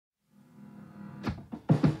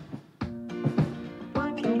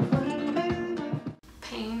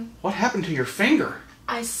happened to your finger?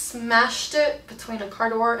 I smashed it between a car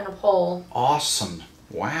door and a pole. Awesome.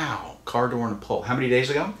 Wow. Car door and a pole. How many days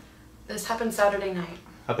ago? This happened Saturday night.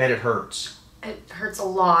 I bet it hurts. It hurts a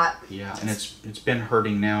lot. Yeah, and it's been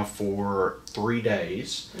hurting now for 3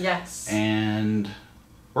 days. Yes. And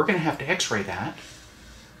we're going to have to x-ray that.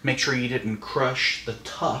 Make sure you didn't crush the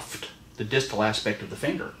tuft, the distal aspect of the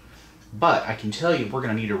finger. But I can tell you we're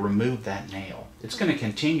going to need to remove that nail. It's going to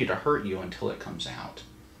continue to hurt you until it comes out.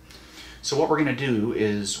 So what we're going to do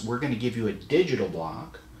is we're going to give you a digital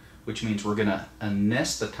block, which means we're going to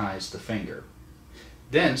anesthetize the finger.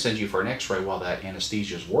 Then send you for an x-ray while that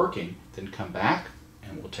anesthesia is working, then come back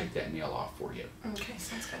and we'll take that nail off for you. Okay,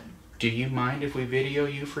 sounds good. Do you mind if we video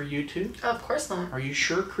you for YouTube? Of course not. Are you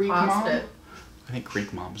sure, Creek Positive. Mom? I think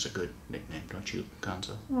Creek Mom is a good nickname, don't you,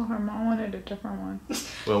 Gonzo? Well, her mom wanted a different one.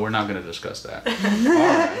 Well, we're not going to discuss that. All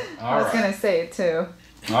right. I was going to say it too.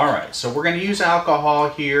 All right, so we're going to use alcohol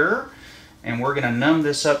here, and we're going to numb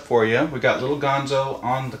this up for you. We got little Gonzo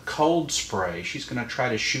on the cold spray. She's going to try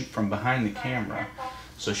to shoot from behind the camera,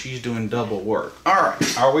 so she's doing double work. All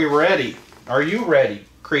right, are we ready? Are you ready,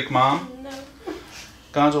 Creek Mom? No.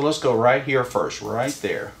 Gonzo, let's go right here first, right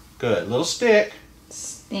there. Good, little stick.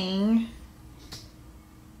 Sting.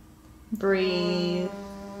 Breathe.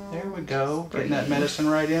 There we go. Getting that medicine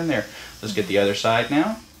right in there. Let's get the other side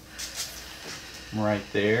now. Right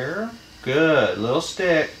there. Good. Little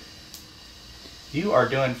stick. You are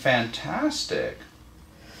doing fantastic.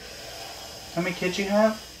 How many kids you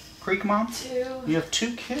have, Creek Mom? 2. You have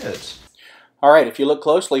 2 kids. All right, if you look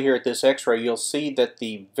closely here at this x-ray, you'll see that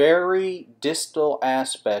the very distal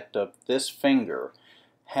aspect of this finger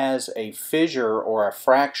has a fissure or a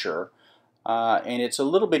fracture. And it's a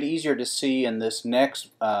little bit easier to see in this next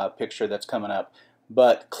picture that's coming up.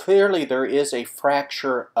 But clearly there is a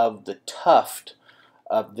fracture of the tuft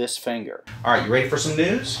of this finger. All right, you ready for some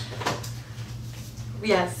news?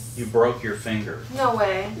 Yes. You broke your finger. No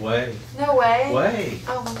way. Way. No way. Way.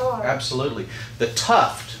 Oh my god. Absolutely. The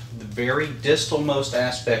tuft, the very distal-most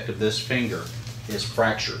aspect of this finger, is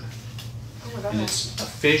fractured. Oh my god. And it's a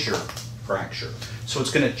fissure fracture. So it's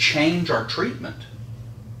going to change our treatment.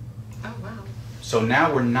 Oh wow. So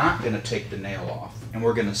now we're not going to take the nail off, and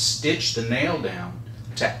we're going to stitch the nail down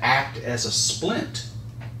to act as a splint.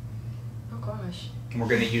 Oh gosh. And we're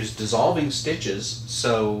going to use dissolving stitches,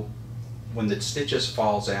 so when the stitches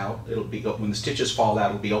falls out, when the stitches fall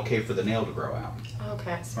out, it'll be okay for the nail to grow out.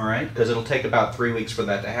 Okay. All right, because it'll take about 3 weeks for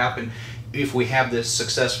that to happen. If we have this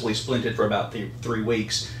successfully splinted for about 3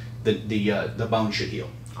 weeks, the bone should heal.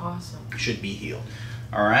 Awesome. Should be healed.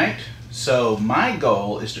 All right. So my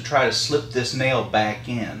goal is to try to slip this nail back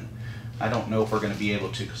in. I don't know if we're going to be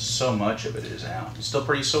able to, because so much of it is out. It's still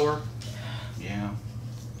pretty sore? Yeah.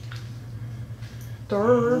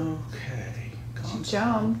 Okay. She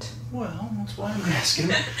jumped. Well, that's why I'm asking.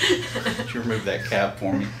 Could you remove that cap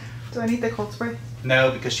for me? Do I need the cold spray?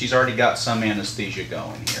 No, because she's already got some anesthesia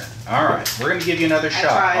going here. All right. We're going to give you another shot.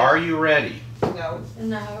 tried. Are you ready? No.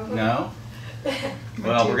 No. No?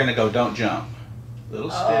 Well, we're going to go don't jump. Little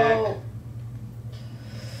stick. Oh.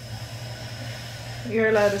 You're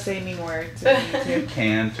allowed to say mean words if you You need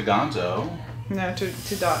can to Gonzo. to. No,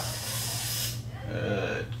 to Dot.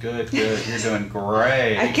 Good. You're doing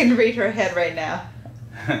great. I can read her head right now.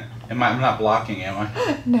 I'm not blocking, am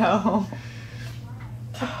I? No.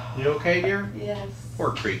 You okay, dear? Yes.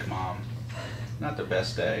 Poor Creek Mom. Not the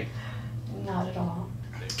best day. Not at all.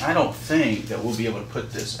 I don't think that we'll be able to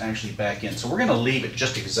put this actually back in. So we're going to leave it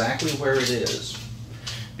just exactly where it is,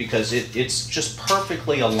 because it's just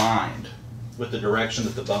perfectly aligned with the direction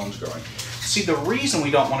that the bone's growing. See, the reason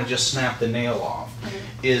we don't want to just snap the nail off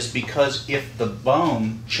is because if the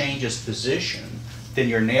bone changes position, then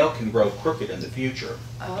your nail can grow crooked in the future.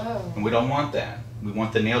 Oh. And we don't want that. We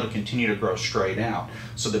want the nail to continue to grow straight out.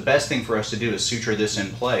 So the best thing for us to do is suture this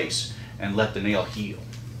in place and let the nail heal.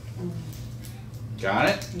 Got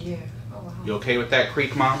it? Yeah. Oh wow. You okay with that,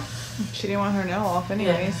 Creek Mom? She didn't want her nail off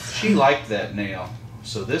anyways. She liked that nail.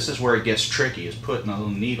 So this is where it gets tricky, is putting a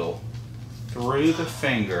little needle through the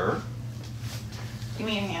finger. Give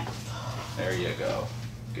me your hand. There you go.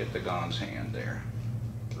 Get the Gon's hand there.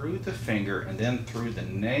 Through the finger and then through the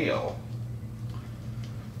nail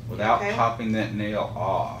without popping that nail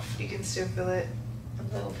off. You can still feel it. A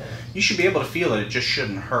little bit. You should be able to feel it. It just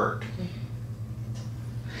shouldn't hurt.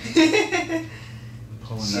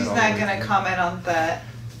 She's not going to comment on that.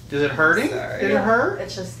 Is it hurting? Sorry. Did it hurt?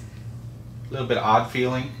 It's just A little bit odd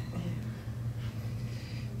feeling.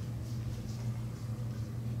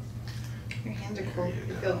 Your hands are cool.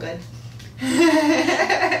 You feel good.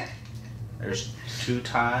 There's 2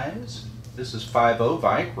 ties. This is 5-0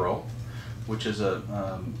 Vicryl. which is a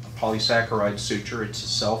polysaccharide suture. It's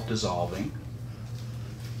self-dissolving,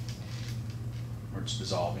 or it's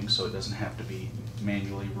dissolving, so it doesn't have to be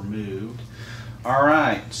manually removed. All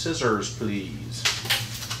right, scissors, please.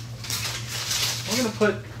 We're going to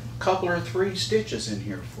put a couple or 3 stitches in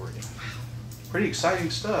here for you. Pretty exciting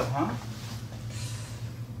stuff, huh?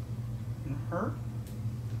 Hurt?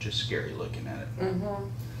 Just scary looking at it. Mm-hmm.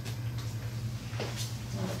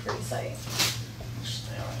 Pretty sight.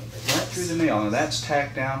 Right through the nail. Now that's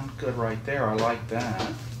tacked down good right there. I like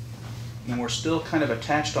that. And we're still kind of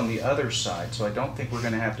attached on the other side, so I don't think we're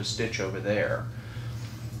going to have to stitch over there.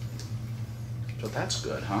 So that's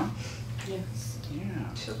good, huh? Yes.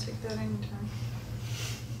 Yeah. She'll take that anytime.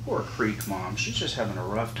 Poor Creek Mom. She's just having a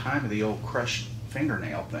rough time with the old crushed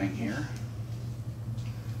fingernail thing here.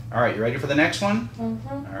 All right, you ready for the next one?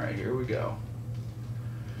 Mm-hmm. All right, here we go.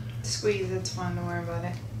 Squeeze, it's fine, don't worry about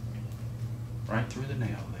it. Right through the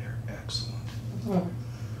nail there. Excellent. Mm-hmm.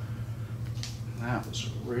 That was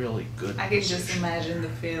really good. I can just imagine the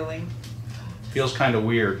feeling. Feels kind of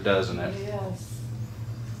weird, doesn't it? Yes.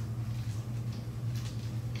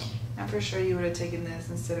 I'm for sure you would have taken this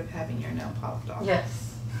instead of having your nail popped off.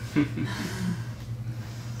 Yes.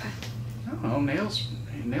 No,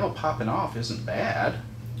 nail popping off isn't bad.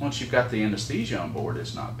 Once you've got the anesthesia on board,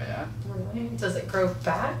 it's not bad. Really? Does it grow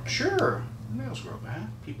back? Sure. Nails grow back.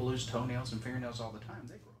 People lose toenails and fingernails all the time.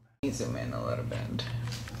 They grow back. Zoom in a little bit.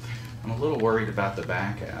 I'm a little worried about the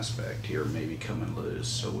back aspect here, maybe coming loose.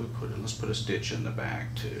 So let's put a stitch in the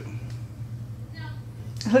back too.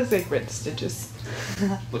 It looks like red stitches.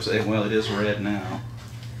 Looks like, well, it is red now.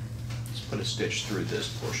 Let's put a stitch through this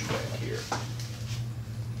portion back here.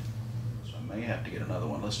 So I may have to get another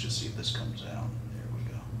one. Let's just see if this comes out. There we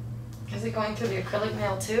go. Is it going through the acrylic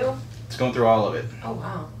nail too? It's going through all of it. Oh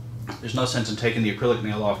wow. There's no sense in taking the acrylic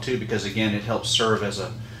nail off too, because again, it helps serve as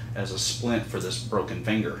a splint for this broken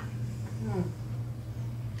finger. Hmm.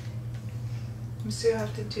 We still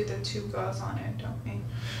have to do the 2 gauze on it, don't we?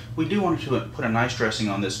 We do want to put a nice dressing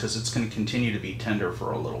on this because it's going to continue to be tender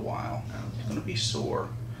for a little while. It's going to be sore.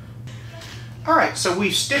 All right, so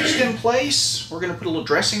we've stitched in place. We're going to put a little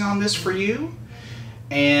dressing on this for you.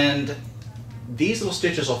 And these little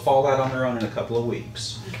stitches will fall out on their own in a couple of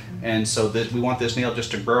weeks. Okay. And so we want this nail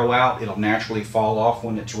just to grow out. It'll naturally fall off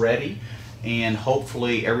when it's ready. And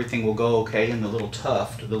hopefully everything will go okay, and the little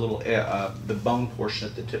tuft, the bone portion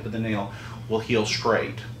at the tip of the nail will heal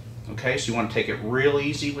straight. Okay, so you want to take it real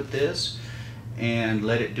easy with this and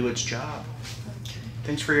let it do its job. Okay.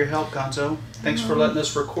 Thanks for your help, Gonzo. Thanks for letting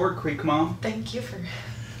us record, Creek Mom. Thank you for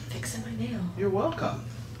fixing my nail. You're welcome.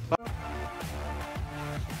 Bye.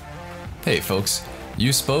 Hey folks,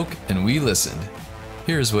 you spoke and we listened.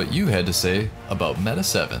 Here's what you had to say about Meta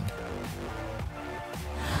 7.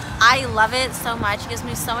 I love it so much. It gives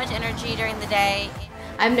me so much energy during the day.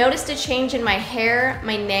 I've noticed a change in my hair,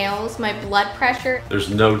 my nails, my blood pressure.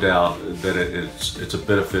 There's no doubt that it's a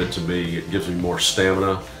benefit to me. It gives me more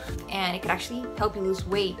stamina. And it could actually help you lose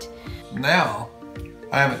weight. Now,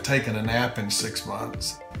 I haven't taken a nap in 6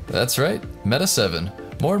 months. That's right, Meta 7.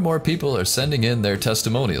 More and more people are sending in their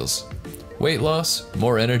testimonials. Weight loss,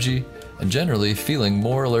 more energy, and generally feeling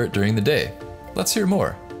more alert during the day. Let's hear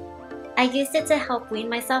more. I used it to help wean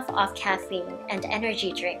myself off caffeine and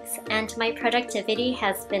energy drinks, and my productivity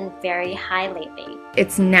has been very high lately.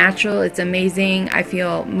 It's natural, it's amazing. I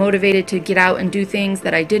feel motivated to get out and do things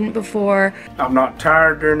that I didn't before. I'm not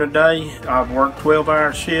tired during the day. I've worked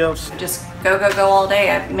 12-hour shifts. Just go, go, go all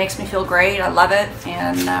day. It makes me feel great. I love it,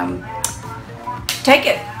 and take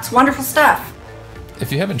it. It's wonderful stuff.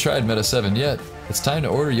 If you haven't tried Meta 7 yet, it's time to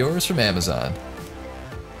order yours from Amazon.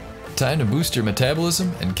 Time to boost your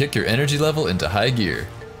metabolism and kick your energy level into high gear.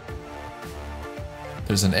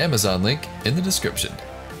 There's an Amazon link in the description.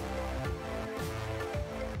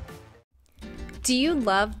 Do you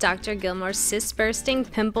love Dr. Gilmore's cyst-bursting,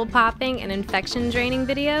 pimple-popping, and infection-draining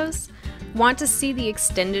videos? Want to see the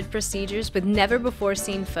extended procedures with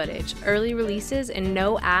never-before-seen footage, early releases, and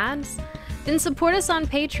no ads? Then support us on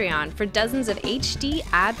Patreon for dozens of HD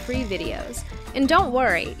ad-free videos. And don't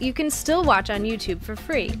worry, you can still watch on YouTube for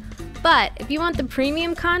free. But if you want the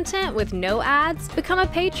premium content with no ads, become a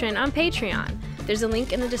patron on Patreon. There's a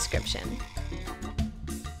link in the description.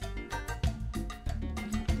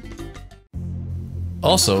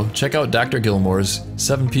 Also, check out Dr. Gilmore's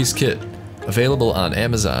 7-piece kit, available on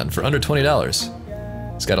Amazon for under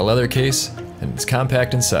 $20. It's got a leather case, and it's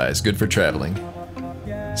compact in size, good for traveling.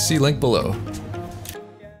 See link below.